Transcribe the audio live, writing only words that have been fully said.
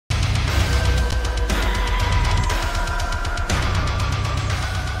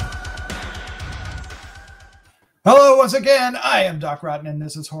Hello, once again. I am Doc Rotten, and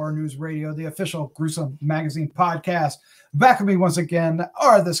this is Horror News Radio, the official Gruesome Magazine podcast. Back with me once again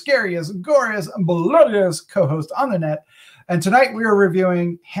are the scariest, goriest, and bloodiest co-host on the net. And tonight we are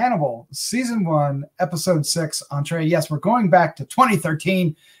reviewing Hannibal, Season 1, Episode 6, Entree. Yes, we're going back to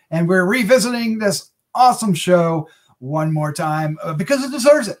 2013, and we're revisiting this awesome show one more time because it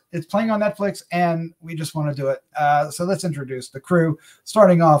deserves it. It's playing on Netflix, and we just want to do it. So let's introduce the crew,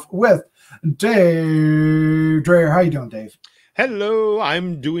 starting off with Dave Dreher. How you doing, Dave? Hello,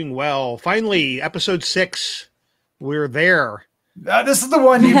 I'm doing well. Finally, episode 6. We're there. This is the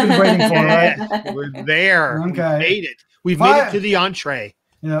one you've been waiting for, right? We're there. Okay. We made it. We've made it to the entree.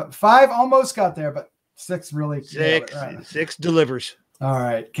 Yeah, 5 almost got there, but 6 really. 6. Right. 6 delivers. All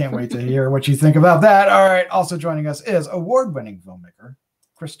right. Can't wait to hear what you think about that. All right. Also joining us is award-winning filmmaker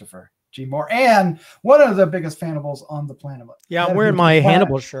Christopher G. Moore, and one of the biggest Hannibals on the planet. Yeah, I'm wearing my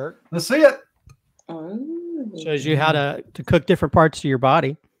Hannibal shirt. Let's see it. Shows you how to cook different parts of your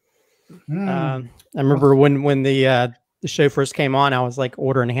body. I remember when the show first came on, I was like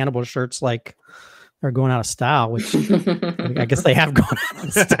ordering Hannibal shirts like they're going out of style, which I guess they have gone out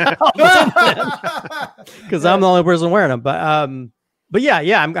of style because I'm the only person wearing them. But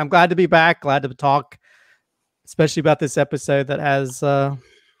yeah, I'm glad to be back. Glad to talk, especially about this episode that has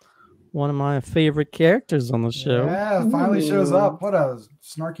one of my favorite characters on the show. Yeah, finally shows up. What a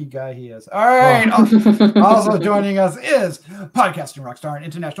snarky guy he is. All right. Also joining us is podcasting rockstar and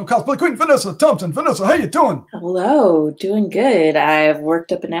international cosplay queen Vanessa Thompson. Vanessa, how you doing? Hello, doing good. I've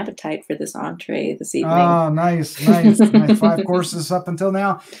worked up an appetite for this entree this evening. Oh, nice. Nice 5 courses up until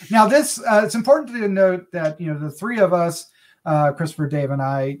now. Now this, it's important to note that, the 3 of us, Christopher, Dave, and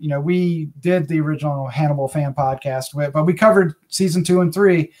I, we did the original Hannibal fan podcast, but we covered season 2 and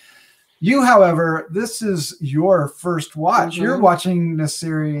 3. You, however, this is your first watch. You're watching this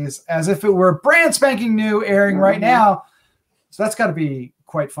series as if it were brand spanking new, airing right now. So that's got to be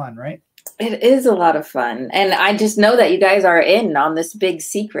quite fun, right? It is a lot of fun. And I just know that you guys are in on this big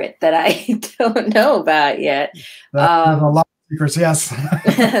secret that I don't know about yet. There's a lot of secrets, yes.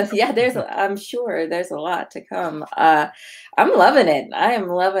 Yeah, I'm sure there's a lot to come. I'm loving it. I am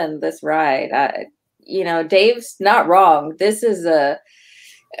loving this ride. Dave's not wrong. This is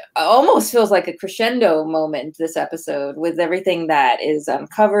almost feels like a crescendo moment, this episode, with everything that is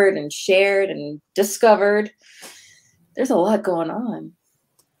uncovered and shared and discovered. There's a lot going on.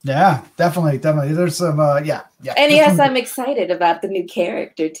 Yeah, definitely. There's some, yeah. And yes, I'm excited about the new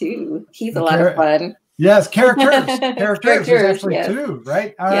character too. He's a lot of fun. Yes, characters. There's actually yes. 2,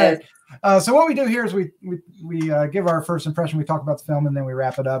 right? All right. So what we do here is we give our first impression. We talk about the film, and then we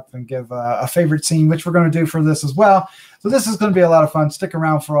wrap it up and give a favorite scene, which we're going to do for this as well. So this is going to be a lot of fun. Stick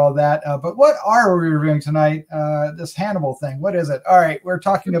around for all that. But what are we reviewing tonight? This Hannibal thing. What is it? All right, we're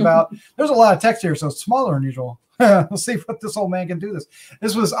talking about. There's a lot of text here, so it's smaller than usual. We'll see what this old man can do.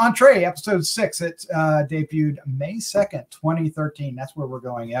 This was Entree, episode 6. It debuted May 2nd, 2013. That's where we're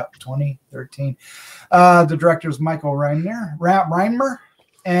going. Yep, 2013. The director is Michael Reimer.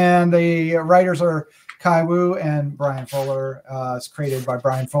 And the writers are Kai Wu and Brian Fuller. It's created by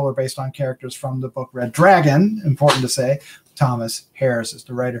Brian Fuller based on characters from the book Red Dragon. Important to say. Thomas Harris is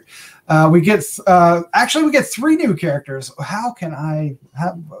the writer. We get 3 new characters.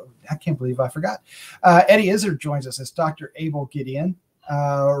 I can't believe I forgot. Eddie Izzard joins us as Dr. Abel Gideon.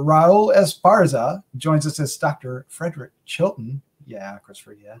 Raul Esparza joins us as Dr. Frederick Chilton. Yeah,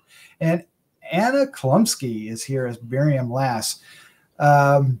 Christopher, yeah. And Anna Klumsky is here as Miriam Lass.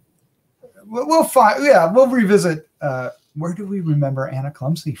 We'll revisit. Where do we remember Anna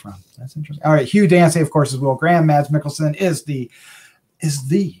Klumsky from? That's interesting. All right, Hugh Dancy, of course, is Will Graham. Mads Mikkelsen is the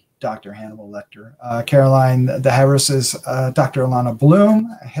Dr. Hannibal Lecter. Caroline de Harris is Dr. Alana Bloom.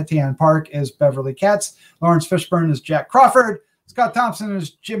 Hettian Park is Beverly Katz. Lawrence Fishburne is Jack Crawford. Scott Thompson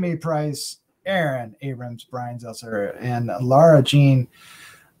is Jimmy Price. Aaron Abrams, Brian Zeltzer, and Lara Jean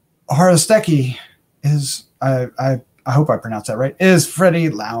Horostecki is I hope I pronounced that right, is Freddie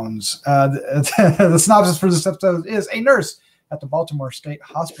Lowndes. The synopsis for this episode is a nurse at the Baltimore State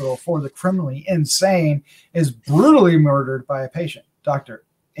Hospital for the criminally insane is brutally murdered by a patient, Dr.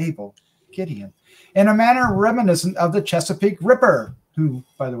 Abel Gideon, in a manner reminiscent of the Chesapeake Ripper, who,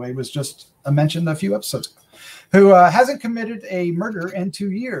 by the way, was just mentioned a few episodes ago, who hasn't committed a murder in 2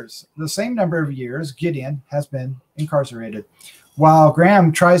 years. The same number of years Gideon has been incarcerated. While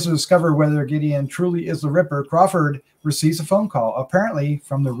Graham tries to discover whether Gideon truly is the Ripper, Crawford receives a phone call, apparently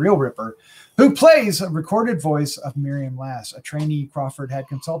from the real Ripper, who plays a recorded voice of Miriam Lass, a trainee Crawford had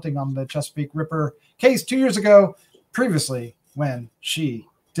consulting on the Chesapeake Ripper case 2 years ago, previously when she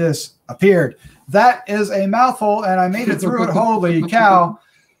disappeared. That is a mouthful, and I made it through it. Holy cow.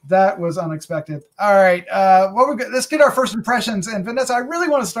 That was unexpected. All right. Let's get our first impressions. And Vanessa, I really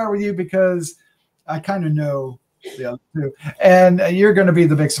want to start with you because I kind of know the other two, and you're going to be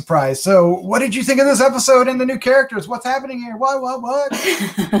the big surprise. So what did you think of this episode and the new characters? What's happening here? What?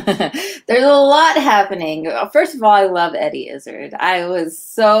 There's a lot happening. First of all, I love Eddie Izzard. I was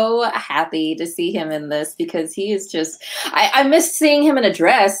so happy to see him in this because he is just, I missed seeing him in a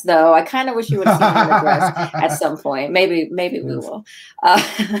dress though. I kind of wish you would have seen him in a dress at some point. Maybe we will.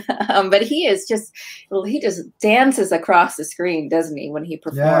 But he is just, he just dances across the screen, doesn't he, when he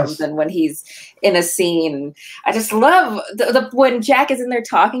performs and when he's in a scene. I just love when Jack is in there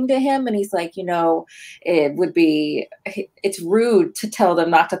talking to him and he's like, it's rude to tell them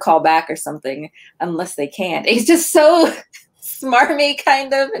not to call back or something unless they can't. He's just so smarmy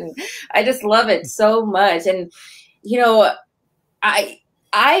kind of, and I just love it so much. And, I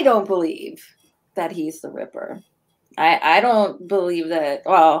don't believe that he's the Ripper. I don't believe that.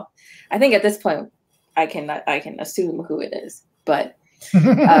 Well, I think at this point I can assume who it is, but she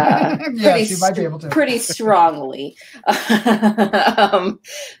might be able to. Pretty strongly.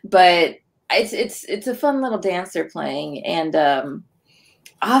 But it's a fun little dance they're playing, and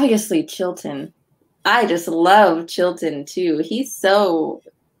obviously Chilton. I just love Chilton too. He's so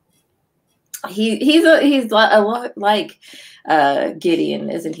he's a lot like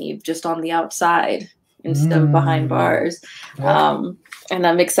Gideon, isn't he? Just on the outside instead of behind bars. Yeah. And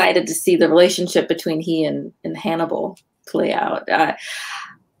I'm excited to see the relationship between he and Hannibal play out.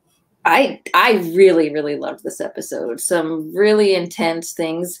 I really, really loved this episode. Some really intense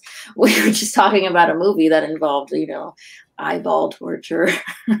things. We were just talking about a movie that involved, eyeball torture.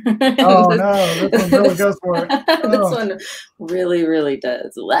 Oh no, this one really goes for it. This one really, really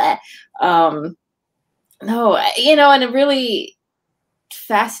does. No, and a really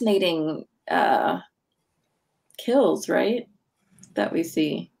fascinating kills, right? That we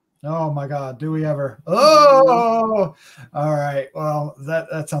see. Oh my God, do we ever? Oh, all right. Well,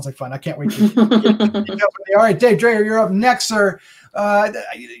 that sounds like fun. I can't wait to all right, Dave Dreher, you're up next, sir.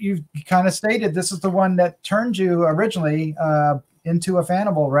 You kind of stated this is the one that turned you originally into a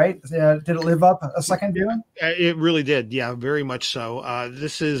Hannibal, right? Did it live up a second viewing? It really did. Yeah, very much so.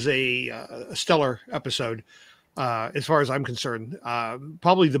 This is a stellar episode. As far as I'm concerned,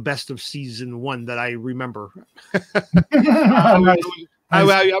 probably the best of season 1 that I remember.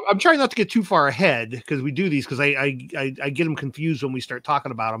 I'm trying not to get too far ahead because we do these because I get them confused when we start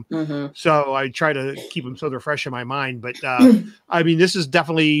talking about them. Mm-hmm. So I try to keep them so they're fresh in my mind. But I mean, this is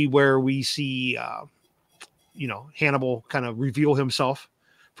definitely where we see, Hannibal kind of reveal himself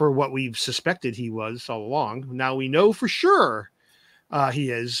for what we've suspected he was all along. Now we know for sure he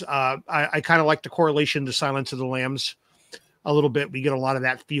is. I kind of like the correlation to Silence of the Lambs a little bit. We get a lot of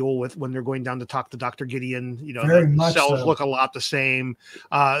that feel with when they're going down to talk to Dr. Gideon. The cells look a lot the same.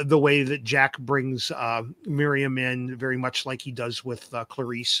 The way that Jack brings Miriam in, very much like he does with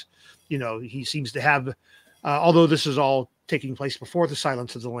Clarice. He seems to have, although this is all taking place before the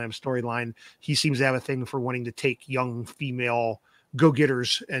Silence of the Lambs storyline, he seems to have a thing for wanting to take young female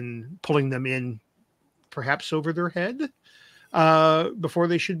go-getters and pulling them in perhaps over their head before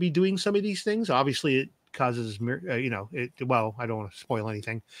they should be doing some of these things. Obviously, it causes well, I don't want to spoil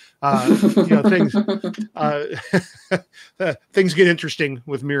anything. Things things get interesting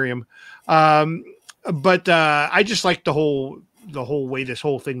with Miriam, but I just like the whole way this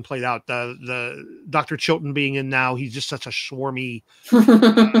whole thing played out. The Dr. Chilton being in now, he's just such a swarmy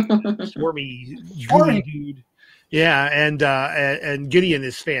dude. Yeah, and Gideon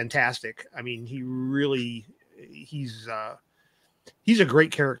is fantastic. I mean, he's a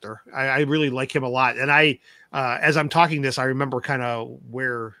great character. I really like him a lot. And as I'm talking this, I remember kind of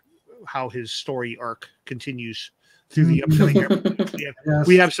how his story arc continues through the upcoming episode.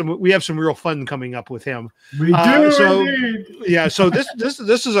 We have some real fun coming up with him. We do. So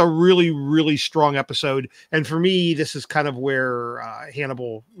this is a really, really strong episode. And for me, this is kind of where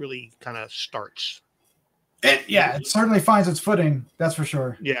Hannibal really kind of starts. It certainly finds its footing. That's for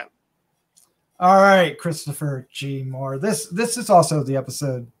sure. Yeah. All right, Christopher G. Moore. This is also the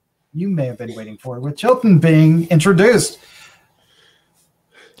episode you may have been waiting for, with Chilton being introduced.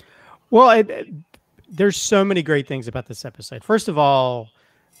 Well, there's so many great things about this episode. First of all,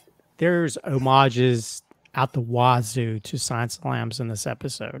 there's homages out the wazoo to Silence of the Lambs in this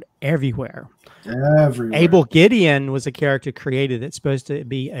episode. Everywhere. Abel Gideon was a character created that's supposed to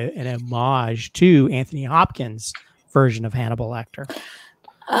be an homage to Anthony Hopkins' version of Hannibal Lecter.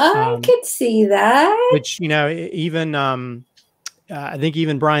 I could see that. Which, even I think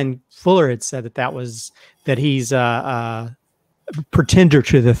even Brian Fuller had said that he's a pretender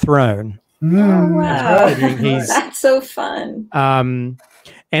to the throne. Oh, wow. That's so fun.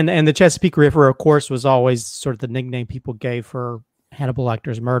 And the Chesapeake Ripper, of course, was always sort of the nickname people gave for Hannibal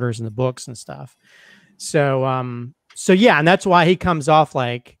Lecter's murders in the books and stuff. So so yeah, and that's why he comes off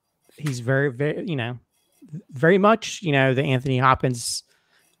like he's very, very, you know, very much, you know, the Anthony Hopkins,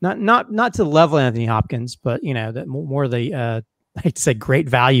 not to the level of Anthony Hopkins, but you know, that more the I hate to say great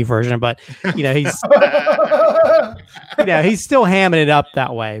value version, but you know, he's you know, he's still hamming it up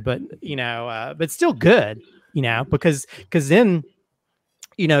that way, but you know, but still good, you know, because then,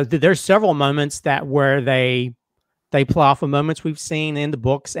 you know, there's several moments that where they play off of moments we've seen in the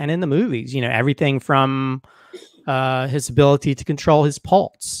books and in the movies, you know, everything from his ability to control his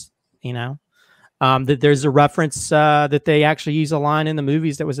pulse, you know, that there's a reference that they actually use a line in the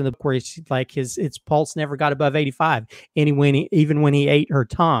movies that was in the book where it's like his pulse never got above 85, even when he ate her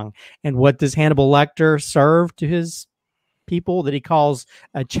tongue. And what does Hannibal Lecter serve to his people that he calls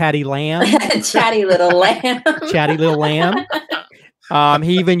a chatty lamb? Chatty little lamb. Chatty little lamb.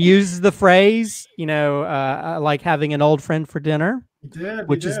 He even uses the phrase, you know, like having an old friend for dinner,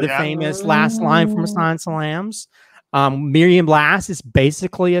 which is the famous last line from Silence of the Lambs. Miriam Lass is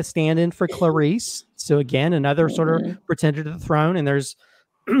basically a stand-in for Clarice. So again, another sort of pretender to the throne. And there's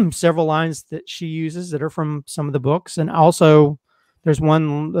several lines that she uses that are from some of the books. And also there's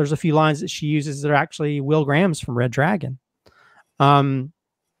a few lines that she uses that are actually Will Graham's from Red Dragon. So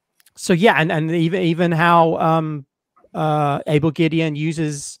yeah, and even how Abel Gideon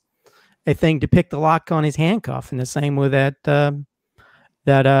uses a thing to pick the lock on his handcuff, and the same with that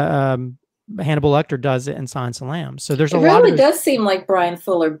Hannibal Lecter does it in Silence of the Lambs. So there's a lot. It really does seem like Brian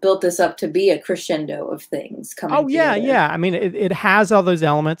Fuller built this up to be a crescendo of things coming. Oh yeah, together. Yeah. I mean, it has all those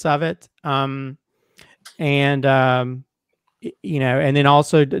elements of it, and you know, and then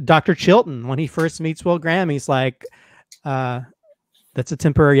also Dr. Chilton, when he first meets Will Graham, he's like, "That's a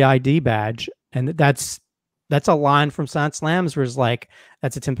temporary ID badge," and that's a line from Silence of the Lambs where it's like,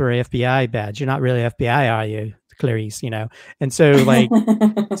 "That's a temporary FBI badge. You're not really FBI, are you, Clarice?" You know, and so like,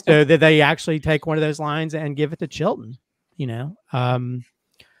 so that they actually take one of those lines and give it to Chilton. You know,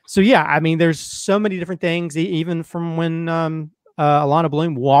 so yeah, I mean, there's so many different things. Even from when Alana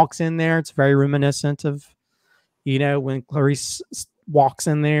Bloom walks in there, it's very reminiscent of, you know, when Clarice walks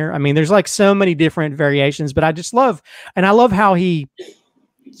in there. I mean, there's like so many different variations, but I just love, and I love how he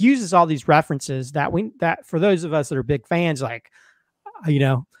uses all these references that for those of us that are big fans, like, you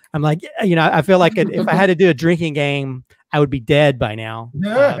know, I'm like, you know, I feel like if I had to do a drinking game, I would be dead by now.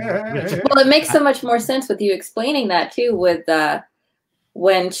 Well, it makes so much more sense with you explaining that too, with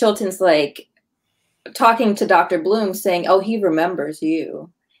when Chilton's like talking to Dr. Bloom saying, "Oh, he remembers you.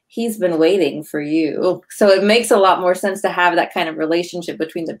 He's been waiting for you." So it makes a lot more sense to have that kind of relationship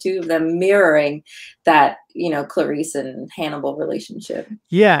between the two of them, mirroring that, you know, Clarice and Hannibal relationship.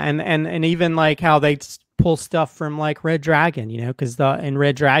 Yeah, and even like how they pull stuff from like Red Dragon, you know, because in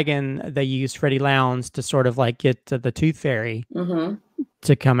Red Dragon they use Freddie Lowndes to sort of like get the Tooth Fairy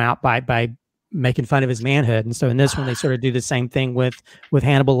to come out by making fun of his manhood, and so in this one they sort of do the same thing with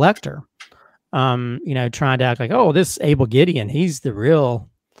Hannibal Lecter, you know, trying to act like, oh, this Abel Gideon, he's the real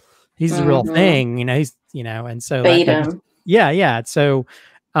thing, you know, he's, you know, and so yeah. So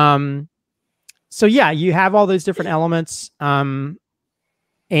so yeah, you have all those different elements, and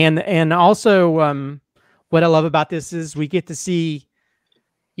also what I love about this is we get to see,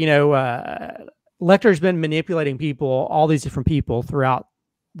 you know, Lecter's been manipulating people, all these different people throughout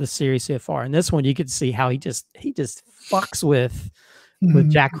the series so far. And this one, you get to see how he just fucks with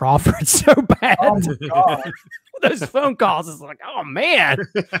Jack Crawford so bad. Oh my God. Those phone calls is like, oh man,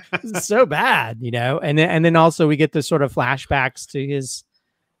 this is so bad, you know. And then also we get the sort of flashbacks to his,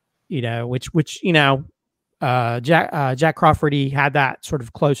 you know, which you know, Jack Crawford, he had that sort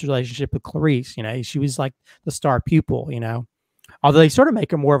of close relationship with Clarice. You know, she was like the star pupil, you know, although they sort of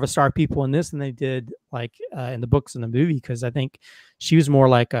make her more of a star pupil in this than they did like in the books and the movie, because I think she was more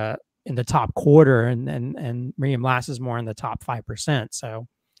like in the top quarter, and Miriam Lass is more in the top 5%. So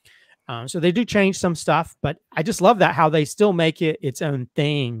so they do change some stuff, but I just love that how they still make it its own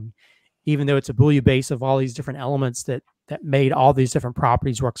thing, even though it's a bouillabaisse of all these different elements that made all these different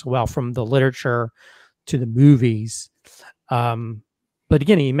properties work so well, from the literature to the movies. But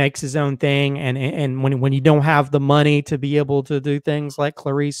again, he makes his own thing, and when you don't have the money to be able to do things like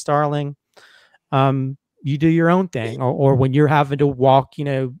Clarice Starling, you do your own thing, or when you're having to walk, you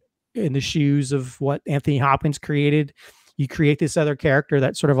know, in the shoes of what Anthony Hopkins created, you create this other character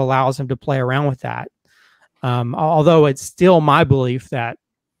that sort of allows him to play around with that. Although it's still my belief that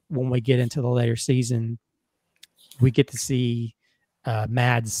when we get into the later season, we get to see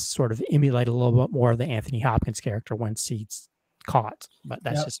Mads sort of emulate a little bit more of the Anthony Hopkins character once he's caught. But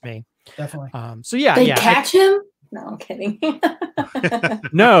that's just me. Definitely. So yeah, they catch him? No, I'm kidding.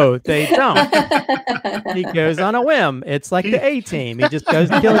 No, they don't. He goes on a whim. It's like the A-Team. He just goes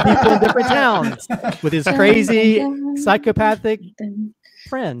killing people in different towns with his crazy psychopathic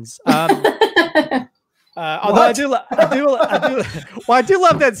friends. Although I do love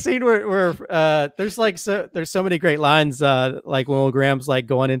that scene where there's so many great lines. Like when Will Graham's like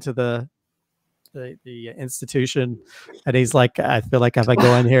going into the institution, and he's like, I feel like if I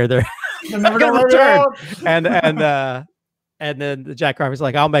go in here, they're never gonna return. And then Jack Crawford's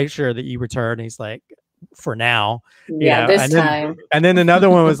like, I'll make sure that you return. He's like, for now, yeah, this time. And then another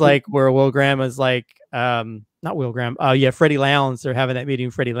one was like where Will Graham was like, not Will Graham. Oh yeah, Freddie Lowndes. They're having that meeting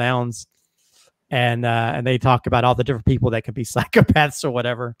with Freddie Lowndes. And they talk about all the different people that could be psychopaths or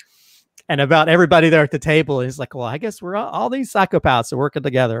whatever, and about everybody there at the table. He's like, well, I guess we're all these psychopaths are working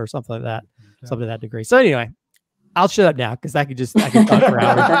together or something like that, something to that degree. So anyway, I'll shut up now because I can talk for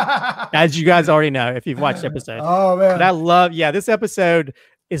hours, as you guys already know if you've watched episodes. Oh man, but I love, this episode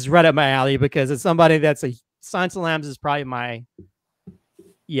is right up my alley because it's somebody that's Silence of the Lambs is probably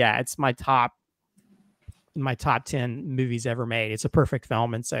it's my top 10 movies ever made. It's a perfect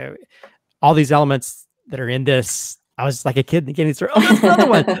film, and so all these elements that are in this, I was like a kid in the beginning. Oh, that's another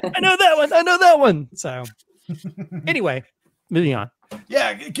one. I know that one. So anyway, moving on.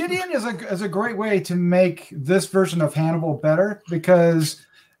 Yeah, Gideon is a great way to make this version of Hannibal better, because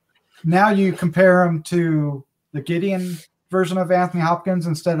now you compare him to the Gideon version of Anthony Hopkins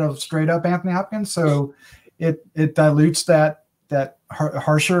instead of straight up Anthony Hopkins. So it dilutes that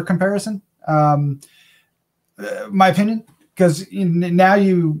harsher comparison. My opinion. Because now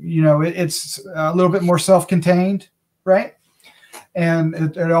it's a little bit more self-contained, right? And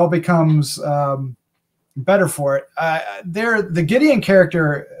it all becomes better for it. The Gideon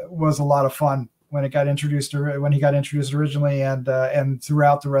character was a lot of fun when he got introduced originally, and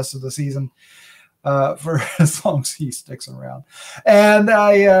throughout the rest of the season, for as long as he sticks around. And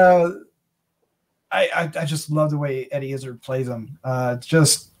I just love the way Eddie Izzard plays him. It's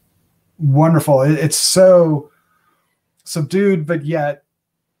just wonderful. It's so subdued, but yet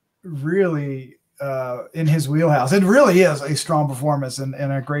really in his wheelhouse. It really is a strong performance and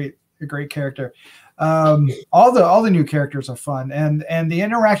a great character. All the new characters are fun, and the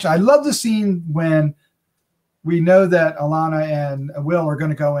interaction. I love the scene when we know that Alana and Will are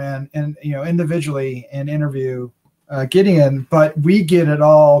going to go in and individually and interview Gideon, but we get it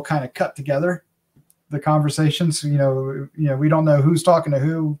all kind of cut together. The conversations, we don't know who's talking to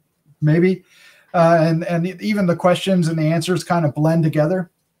who, maybe. And even the questions and the answers kind of blend together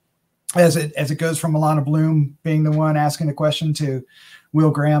as it goes from Alana Bloom being the one asking the question to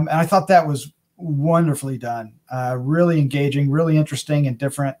Will Graham. And I thought that was wonderfully done, really engaging, really interesting and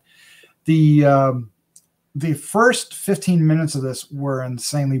different. The first 15 minutes of this were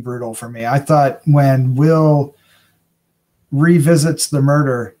insanely brutal for me. I thought when Will revisits the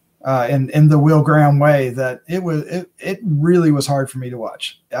murder in the Will Graham way, that it really was hard for me to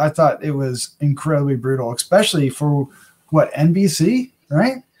watch. I thought it was incredibly brutal, especially for NBC,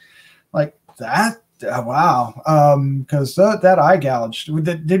 right? Like that. Wow. Because that eye gouged.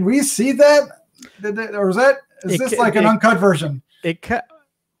 Did we see that? Or is this like an uncut version? It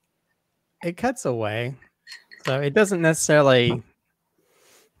cuts away, so it doesn't necessarily.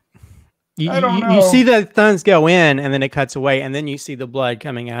 You see the thumbs go in, and then it cuts away, and then you see the blood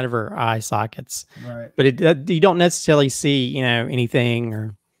coming out of her eye sockets. Right. But you don't necessarily see, anything,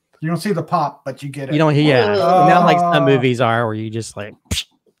 or you don't see the pop, but you get it. You don't. Yeah. Not like some movies are, where you just like.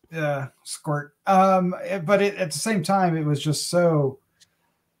 Yeah, squirt. But at the same time, it was just so.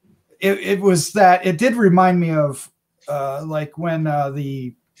 It was that it did remind me of like when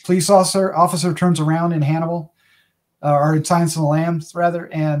the police officer turns around in Hannibal. Or in Silence of the Lambs,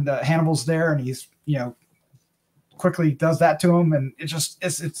 rather, and Hannibal's there, and he's quickly does that to him, and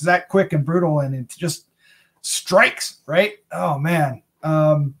it's that quick and brutal, and it just strikes, right? Oh man,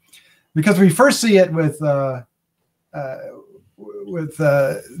 because we first see it with the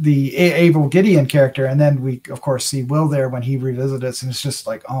Abel Gideon character, and then we of course see Will there when he revisits us, and it's just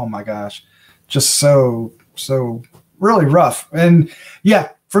like, oh my gosh, just so really rough. And yeah,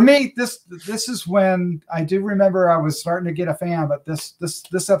 for me, this is when I do remember I was starting to get a fan, but this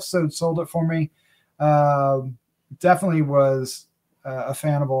episode sold it for me. Definitely was a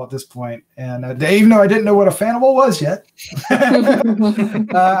Fannibal at this point, and even though I didn't know what a Fannibal was yet,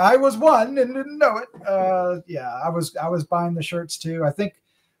 I was one and didn't know it. Yeah, I was buying the shirts too. I think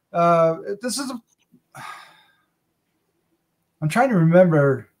this is. I'm trying to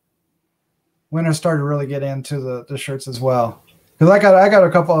remember when I started really getting into the shirts as well. Because I got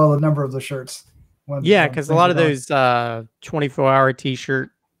a number of the shirts. Because a lot of those 24-hour T-shirt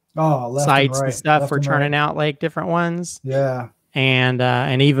sites and stuff were turning out like different ones. Yeah.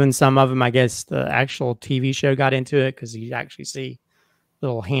 and even some of them, I guess the actual TV show got into it because you actually see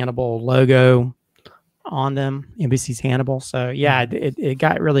little Hannibal logo on them, NBC's Hannibal. So yeah, it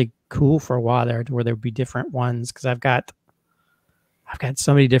got really cool for a while there, to where there would be different ones, because I've got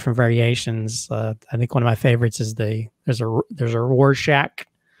so many different variations. I think one of my favorites is there's a Rorschach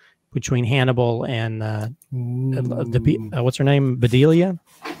between Hannibal and what's her name, Bedelia.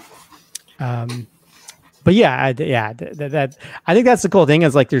 But yeah, that I think that's the cool thing,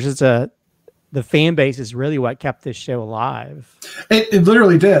 is like there's just the fan base is really what kept this show alive. It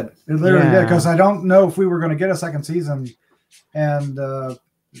literally did. It literally did, because I don't know if we were going to get a second season, and the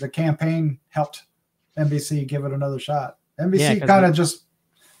campaign helped NBC give it another shot. NBC kind of just,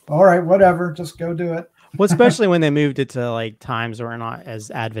 all right, whatever, just go do it. Well, especially when they moved it to like times that were not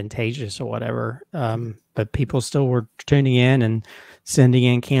as advantageous or whatever. But people still were tuning in and sending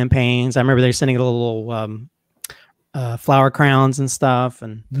in campaigns. I remember they were sending little flower crowns and stuff.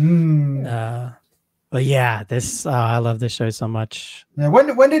 And but yeah, I love this show so much. Yeah,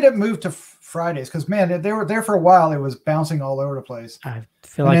 when did it move to Fridays? Because man, they were there for a while. It was bouncing all over the place. I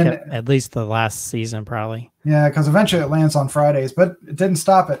feel like at least the last season, probably. Yeah, because eventually it lands on Fridays, but it didn't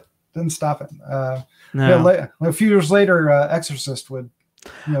stop it. No. A few years later, Exorcist would,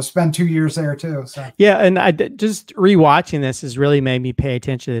 spend 2 years there too. So yeah, and I just rewatching this has really made me pay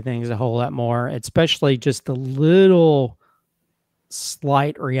attention to things a whole lot more, especially just the little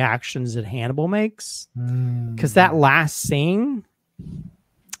slight reactions that Hannibal makes. Because that last scene with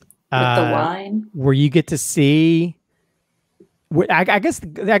the wine, where you get to see, I guess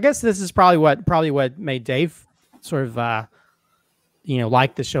this is probably what made Dave sort of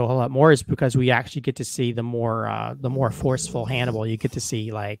like the show a lot more, is because we actually get to see the more forceful Hannibal. You get to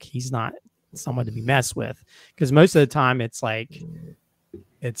see like he's not someone to be messed with, because most of the time it's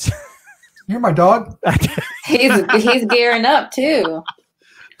you're my dog. he's gearing up too.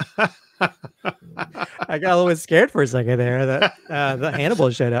 I got a little bit scared for a second there that the Hannibal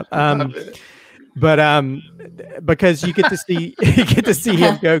showed up. But because you get to see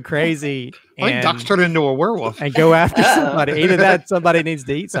him go crazy. I think Duck's turned into a werewolf and go after somebody. Either that, somebody needs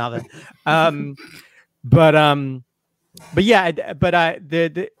to eat something. But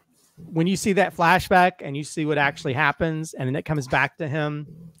when you see that flashback and you see what actually happens, and then it comes back to him,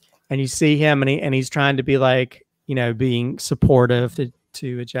 and you see him, and he's trying to be like, being supportive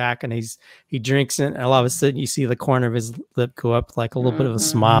to Jack, and he drinks it, and all of a sudden you see the corner of his lip go up like a little bit of a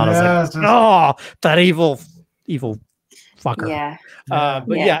smile. I was like, oh, that evil fucker. Yeah.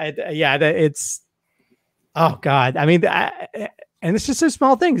 It's, oh God. I mean, and it's just so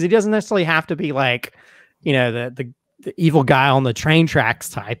small things. He doesn't necessarily have to be like, the evil guy on the train tracks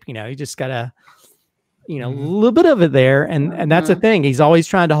type. You just gotta, a little bit of it there, and that's the thing. He's always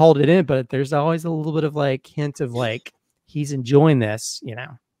trying to hold it in, but there's always a little bit of like hint of like he's enjoying this. Yeah,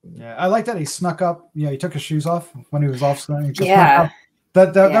 I like that he snuck up. He took his shoes off when he was off. Yeah.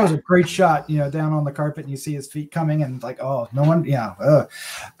 That was a great shot, down on the carpet, and you see his feet coming, and like, oh, no one,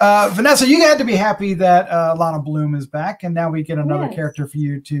 Vanessa, you had to be happy that Lana Bloom is back, and now we get another character for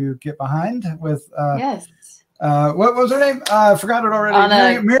you to get behind with. Yes. What was her name? I forgot it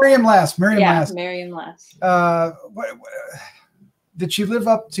already. Miriam Lass. Miriam Lass. What, did she live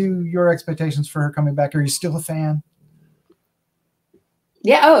up to your expectations for her coming back? Are you still a fan?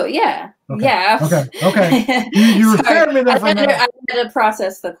 Yeah. Oh, yeah. Okay. Yeah. Okay. You referred me there for a minute. I had to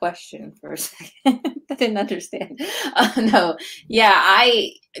process the question for a second. I didn't understand. No. Yeah.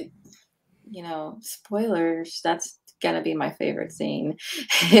 Spoilers. That's gonna be my favorite scene,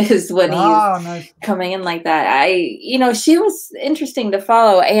 is when he's coming in like that. She was interesting to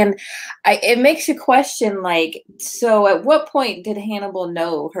follow, and it makes you question, like, so at what point did Hannibal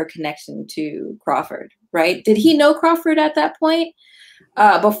know her connection to Crawford? Right? Did he know Crawford at that point?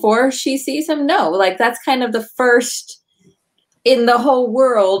 Before she sees him? No, like that's kind of the first in the whole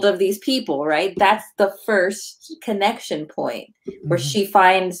world of these people, right? That's the first connection point where she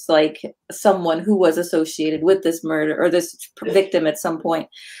finds like someone who was associated with this murder or this victim at some point.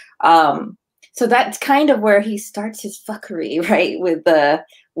 So that's kind of where he starts his fuckery, right?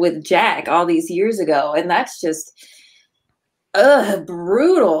 With Jack all these years ago. And that's just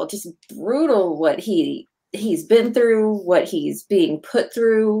brutal, just brutal what he's been through, what he's being put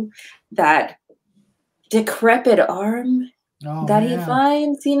through, that decrepit arm he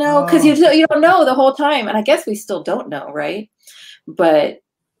finds, because you don't know the whole time. And I guess we still don't know, right? But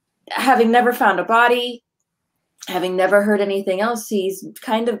having never found a body, having never heard anything else, he's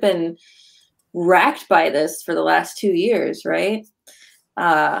kind of been racked by this for the last 2 years, right?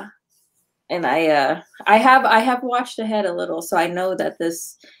 And I have watched ahead a little, so I know that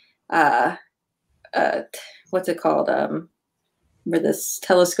this what's it called? where this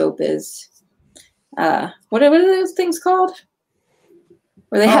telescope is. What are those things called?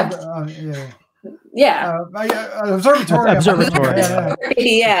 Where they have observatory. Yeah.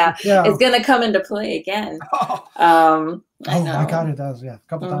 It's gonna come into play again. I know. I got it. That was a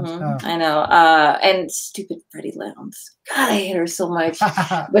couple times. I know. And stupid Freddie Lowndes. God, I hate her so much.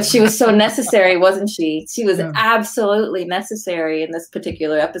 But she was so necessary, wasn't she? She was absolutely necessary in this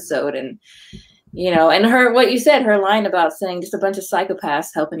particular episode. And and her, what you said, her line about saying just a bunch of psychopaths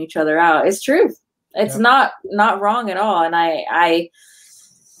helping each other out is true. It's not wrong at all. And I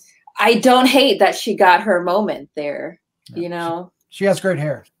don't hate that she got her moment there. She has great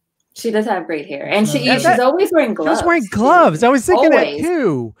hair. She does have great hair, and she's always wearing gloves. She was wearing gloves. I was thinking that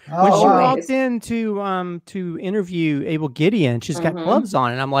too. Oh, when she walked in to interview Abel Gideon, she's got gloves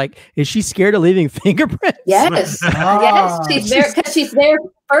on, and I'm like, is she scared of leaving fingerprints? Yes, yes, she's there because she's there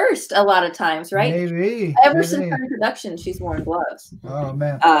first a lot of times, right? Maybe. Ever since her introduction, she's worn gloves. Oh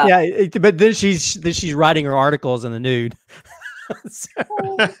man. But then she's writing her articles in the nude.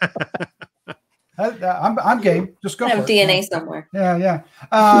 I'm game. Just go. I have DNA somewhere. Yeah.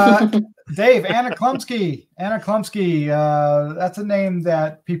 Dave, Anna Klumsky. Anna Klumsky. That's a name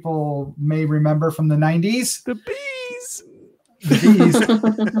that people may remember from the 90s. The bees.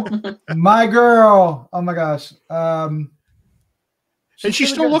 The bees. My girl. Oh my gosh. And she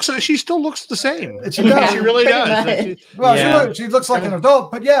still looks the same. She does. She really does. She looks like an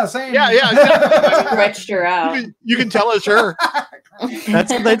adult, but same. Yeah, exactly. Stretched her out. You can tell it's her.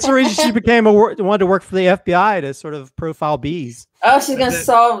 That's the reason she wanted to work for the FBI to sort of profile bees. Oh, she's gonna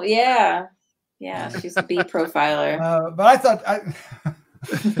solve. Yeah, she's a bee profiler. But I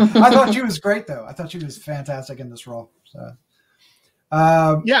thought she was great, though. I thought she was fantastic in this role. So,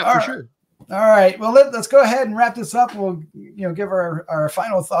 for sure. All right. Well, let's go ahead and wrap this up. We'll, give our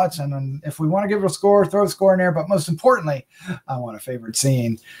final thoughts, and then if we want to give it a score, throw a score in there. But most importantly, I want a favorite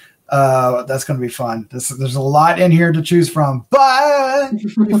scene. That's going to be fun. There's a lot in here to choose from. But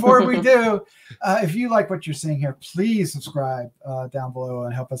before we do, if you like what you're seeing here, please subscribe down below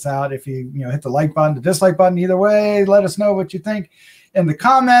and help us out. If you hit the like button, the dislike button, either way, let us know what you think in the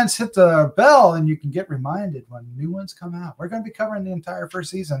comments. Hit the bell, and you can get reminded when new ones come out. We're going to be covering the entire first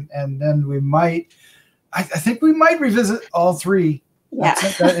season, and then we might. I think we might revisit all three. Yeah,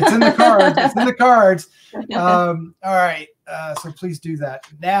 it's in the cards. It's in the cards. All right. So please do that.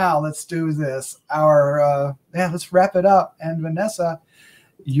 Now let's do this. Let's wrap it up. And Vanessa,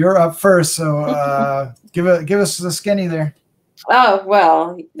 you're up first. So give us the skinny there. Oh,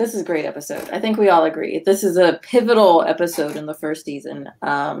 well, this is a great episode. I think we all agree. This is a pivotal episode in the first season.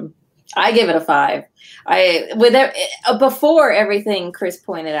 I give it a 5. Before everything Chris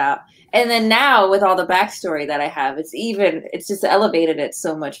pointed out, and then now with all the backstory that I have, it's just elevated it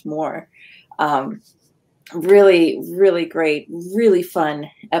so much more. Really, really great, really fun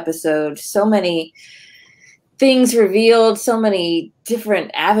episode. So many things revealed, so many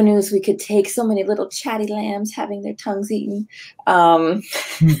different avenues we could take, so many little chatty lambs having their tongues eaten. No,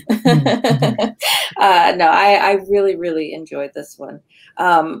 I really, really enjoyed this one.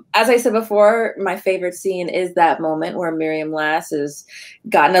 As I said before, my favorite scene is that moment where Miriam Lass has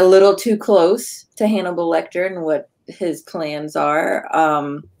gotten a little too close to Hannibal Lecter and what his plans are,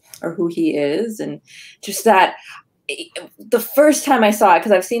 or who he is. And just that, the first time I saw it,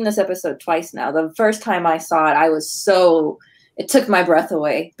 because I've seen this episode twice now, the first time I saw it, it took my breath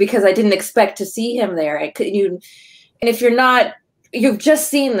away because I didn't expect to see him there. And if you've just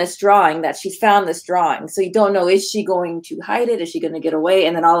seen this drawing, that she's found this drawing, so you don't know, is she going to hide it? Is she going to get away?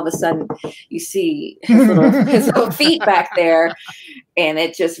 And then all of a sudden you see his little feet back there. And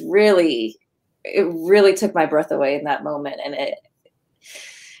it really took my breath away in that moment. And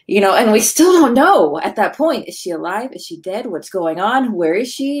and we still don't know at that point. Is she alive? Is she dead? What's going on? Where is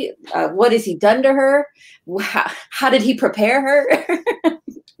she? What has he done to her? How did he prepare her?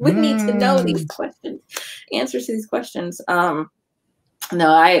 We need to know these questions, answers to these questions. No,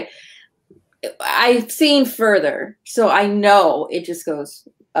 I've seen further, so I know it just goes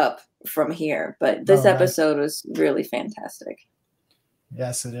up from here. But this episode was really fantastic.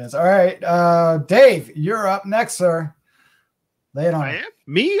 Yes, it is. All right, Dave, you're up next, sir. Lay it on. I am?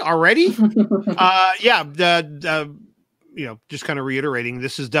 Me already? Just kind of reiterating,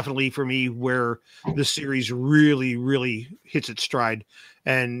 this is definitely for me where the series really, really hits its stride.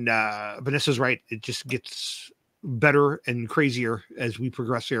 And Vanessa's right. It just gets better and crazier as we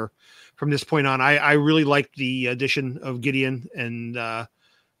progress here from this point on. I really like the addition of Gideon and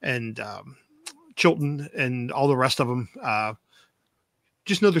Chilton and all the rest of them.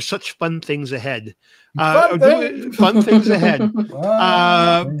 Just know there's such fun things ahead. Fun things ahead.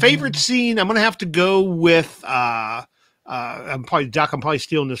 Favorite scene, I'm going to have to go with I'm probably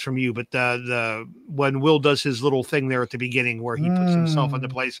stealing this from you, but the when Will does his little thing there at the beginning where he puts himself into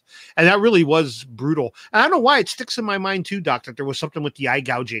place, and that really was brutal. And I don't know why it sticks in my mind too, Doc, that there was something with the eye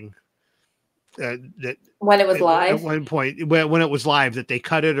gouging. That when it was live, at one point when it was live, that they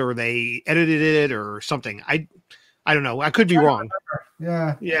cut it or they edited it or something. I don't know. I could be wrong.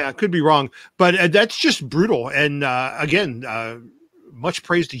 Yeah, I could be wrong, but that's just brutal. And again, much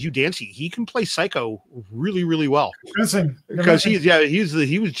praise to Hugh Dancy. He can play Psycho really, really well because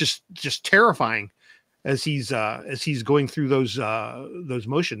he was just terrifying as he's going through those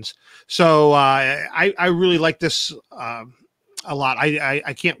motions. So I really like this a lot.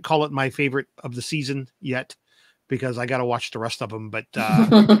 I can't call it my favorite of the season yet because I got to watch the rest of them. But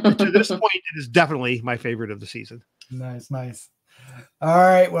to this point, it is definitely my favorite of the season. Nice. All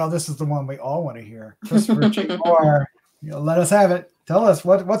right. Well, this is the one we all want to hear. Christopher G. Moore, let us have it. Tell us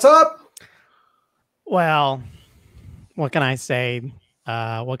what's up. Well, what can I say?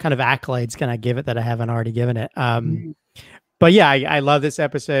 What kind of accolades can I give it that I haven't already given it? But yeah, I love this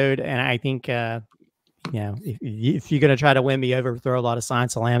episode, and I think if you're gonna try to win me over, throw a lot of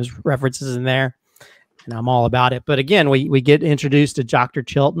Silence of the Lambs references in there, and I'm all about it. But again, we get introduced to Dr.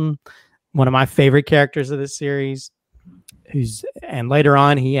 Chilton, one of my favorite characters of this series. And later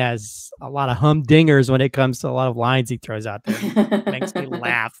on, he has a lot of humdingers when it comes to a lot of lines he throws out there. It makes me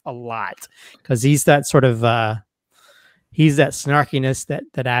laugh a lot because he's that sort of he's that snarkiness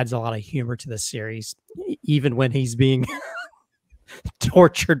that adds a lot of humor to the series, even when he's being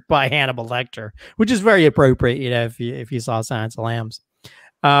tortured by Hannibal Lecter, which is very appropriate, if you saw Silence of the Lambs.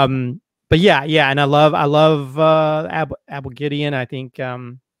 But yeah, and I love Abel Gideon. I think I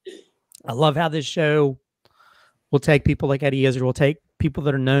love how this show will take people like Eddie Izzard, will take people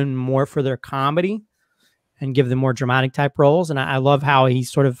that are known more for their comedy and give them more dramatic type roles. And I love how he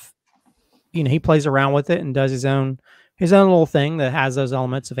sort of, he plays around with it and does his own little thing that has those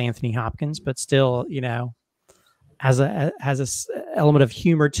elements of Anthony Hopkins, but still, has a element of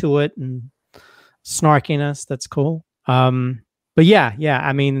humor to it and snarkiness. That's cool. But yeah.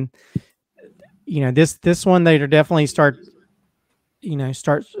 I mean, this one, they definitely start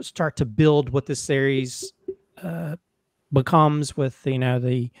to build what this series becomes with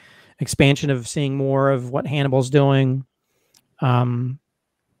the expansion of seeing more of what Hannibal's doing, and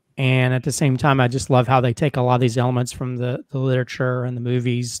at the same time I just love how they take a lot of these elements from the literature and the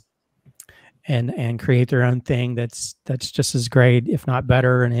movies and create their own thing that's just as great, if not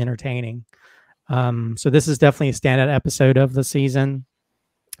better, and entertaining. So this is definitely a standout episode of the season.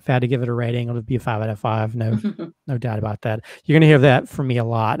 If I had to give it a rating, it would be a 5 out of 5. No doubt about that. You're going to hear that from me a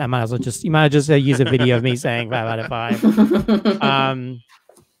lot. You might as well just use a video of me saying 5 out of 5.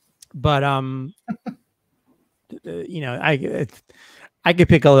 I could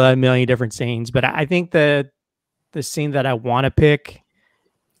pick a million different scenes, but I think the scene that I want to pick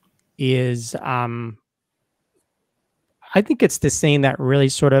is, I think it's the scene that really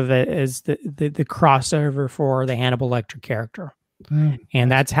sort of is the crossover for the Hannibal Lecter character.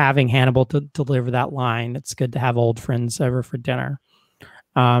 And that's having Hannibal to deliver that line. It's good to have old friends over for dinner.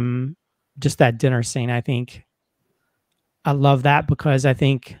 Just that dinner scene, I think I love that because I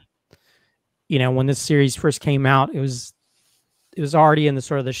think, when this series first came out, it was already in the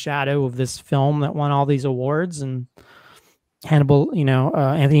sort of the shadow of this film that won all these awards, and Hannibal,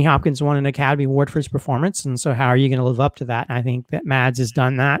 Anthony Hopkins won an Academy Award for his performance. And so how are you going to live up to that? And I think that Mads has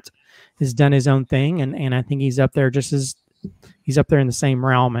done that, has done his own thing. And I think he's up there he's up there in the same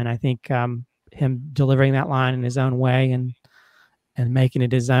realm. And I think him delivering that line in his own way and making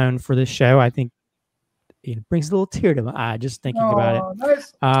it his own for this show, I think it brings a little tear to my eye just thinking about it.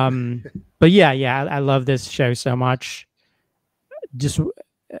 Nice. But yeah, I love this show so much.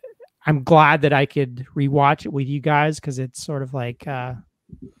 I'm glad that I could rewatch it with you guys because it's sort of like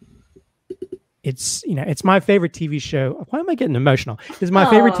it's my favorite TV show. Why am I getting emotional? It's my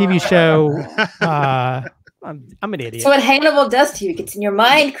favorite TV show. I'm an idiot. So what Hannibal does to you gets in your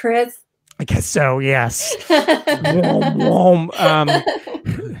mind, Chris. I guess so. Yes. By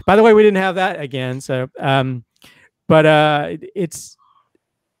the way, we didn't have that again. So, but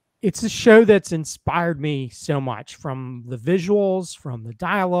it's a show that's inspired me so much, from the visuals, from the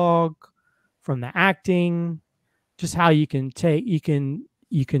dialogue, from the acting, just how you can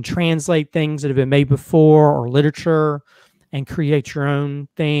translate things that have been made before or literature and create your own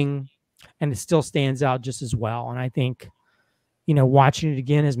thing. And it still stands out just as well. And I think, watching it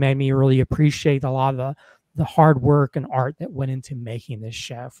again has made me really appreciate a lot of the hard work and art that went into making this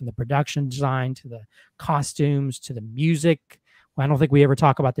show, from the production design to the costumes to the music. Well, I don't think we ever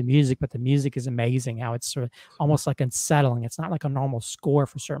talk about the music, but the music is amazing, how it's sort of almost like unsettling. It's not like a normal score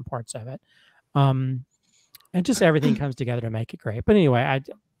for certain parts of it. and just everything comes together to make it great. But anyway,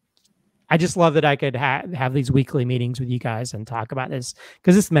 I just love that I could have these weekly meetings with you guys and talk about this,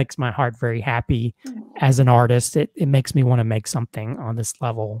 because this makes my heart very happy as an artist. It makes me want to make something on this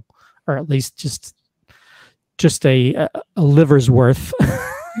level, or at least just a liver's worth of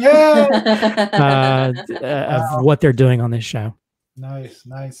what they're doing on this show. Nice.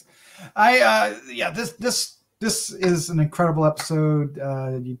 This is an incredible episode.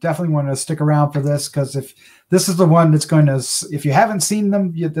 You definitely want to stick around for this, because if this is the one that's going to, if you haven't seen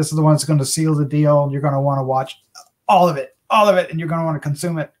them, this is the one that's going to seal the deal. You're going to want to watch all of it, and you're going to want to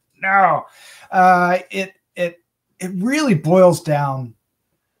consume it. No, it really boils down.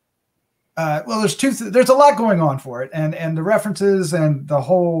 Well, there's a lot going on for it, and the references and the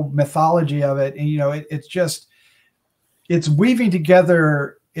whole mythology of it. And, it's weaving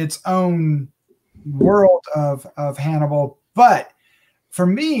together its own world of Hannibal. But for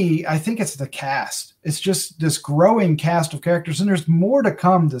me, I think it's the cast. It's just this growing cast of characters, and there's more to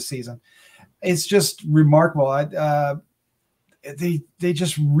come this season. It's just remarkable. They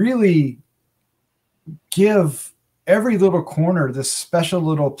just really give every little corner this special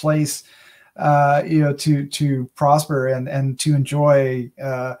little place, to prosper and to enjoy.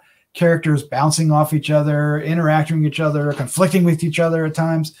 Characters bouncing off each other, interacting with each other, conflicting with each other at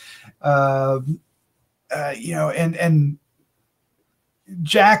times. And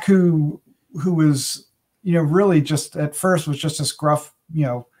Jack, who was, really just at first was just this gruff,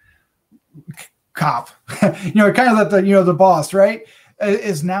 cop, kind of the boss, right?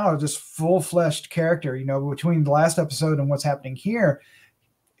 Is now this full-fleshed character, between the last episode and what's happening here.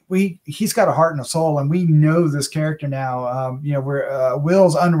 He's got a heart and a soul, and we know this character now. We're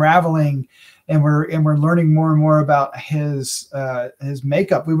Will's unraveling, and we're learning more and more about his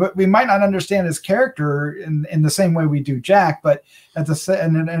makeup. We might not understand his character in the same way we do Jack, but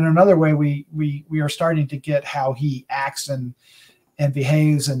in another way we are starting to get how he acts and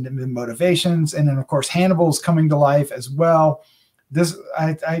behaves and motivations, and then of course Hannibal's coming to life as well.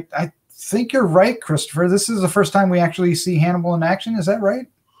 I think you're right, Christopher. This is the first time we actually see Hannibal in action. Is that right?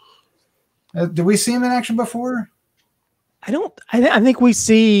 Did we see him in action before? I think we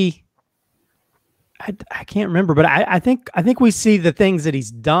see. I can't remember, but I think we see the things that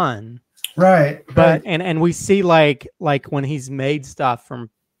he's done. Right. But and we see like when he's made stuff from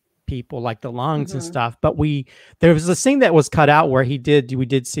people, like the lungs and stuff. But there was a scene that was cut out where we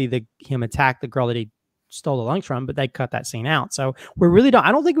did see him attack the girl that he stole the lungs from, but they cut that scene out. So we really don't.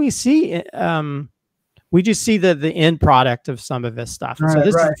 I don't think we see. We just see the end product of some of his stuff. Right, so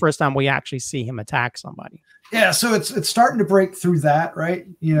this is the first time we actually see him attack somebody. Yeah, so it's starting to break through that, right?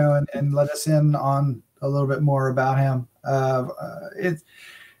 And let us in on a little bit more about him. The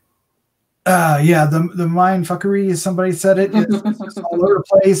mind fuckery, as somebody said it, it's just all over the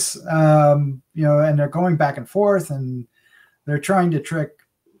place. And they're going back and forth, and they're trying to trick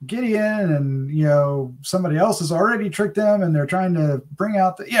Gideon, and somebody else has already tricked them, and they're trying to bring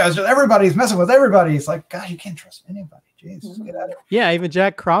out everybody's messing with everybody. It's like, God, you can't trust anybody. Jeez, get out of here. Yeah, even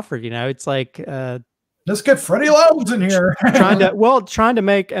Jack Crawford. It's like let's get Freddie Lounds in here. trying to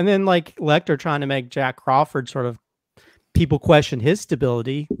make, and then like Lecter trying to make Jack Crawford sort of, people question his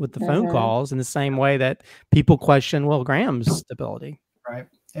stability with the phone calls in the same way that people question Will Graham's stability. Right,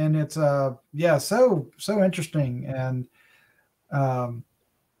 and it's so interesting, and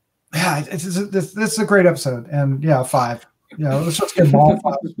this is a great episode, and 5. Let's just get them all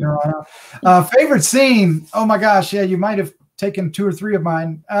 5. Favorite scene? Oh my gosh, you might have taken 2 or 3 of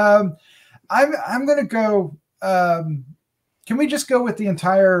mine. I'm gonna go. Can we just go with the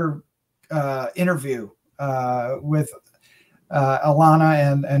entire interview with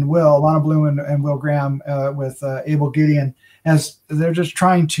Alana and Will, Alana Bloom and Will Graham with Abel Gideon, as they're just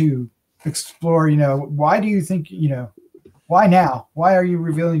trying to explore. Why do you think why now? Why are you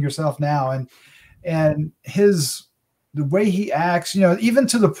revealing yourself now? And the way he acts, even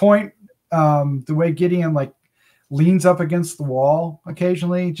to the point, the way Gideon like leans up against the wall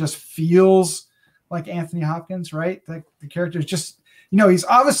occasionally, just feels like Anthony Hopkins, right? Like the character is just, he's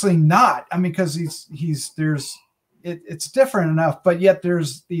obviously not. I mean, because it's different enough, but yet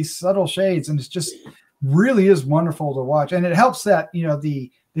there's these subtle shades, and it's just really is wonderful to watch. And it helps that the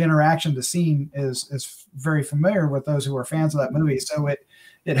interaction, the scene is very familiar with those who are fans of that movie. So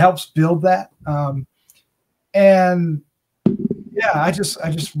it helps build that. And I just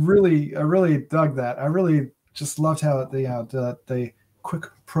really dug that. I really just loved how the quick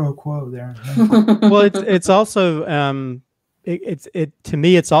pro quo there. Well, it's also to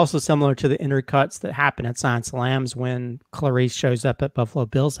me, it's also similar to the intercuts that happen at Silence of the Lambs when Clarice shows up at Buffalo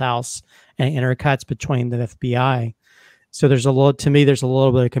Bill's house and intercuts between the FBI. So there's a little, to me, there's a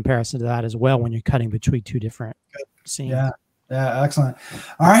little bit of comparison to that as well when you're cutting between two different scenes. Yeah. Yeah, excellent.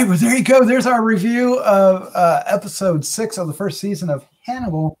 All right, well, there you go. There's our review of episode 6 of the first season of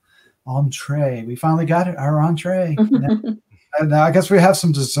Hannibal, Entree. We finally got it, our entree. Now I guess we have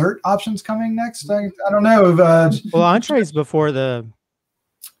some dessert options coming next. I don't know. Well, entree is before the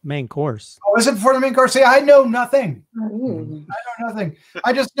main course. Oh, is it before the main course? See, I know nothing. Ooh. I know nothing.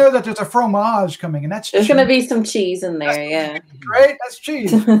 I just know that there's a fromage coming, and that's There's going to be some cheese in there, yeah. Great, that's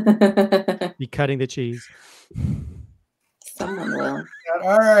cheese. Be cutting the cheese. Someone will.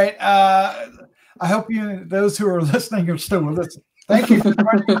 All right. I hope those who are listening, are still with us. Thank you for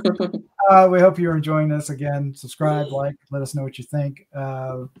joining us. We hope you're enjoying this. Again, subscribe, like, let us know what you think.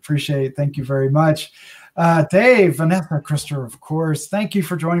 Appreciate it. Thank you very much. Dave, Vanessa, Christopher, of course, thank you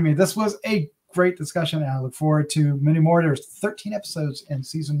for joining me. This was a great discussion, and I look forward to many more. There's 13 episodes in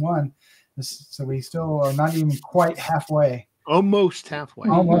season 1. So we still are not even quite halfway. Almost halfway.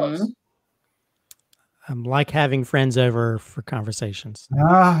 Almost. Mm-hmm. I'm like having friends over for conversations.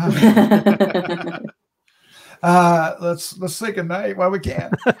 Let's say good night while we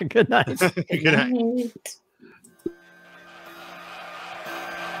can. Good night. Good night.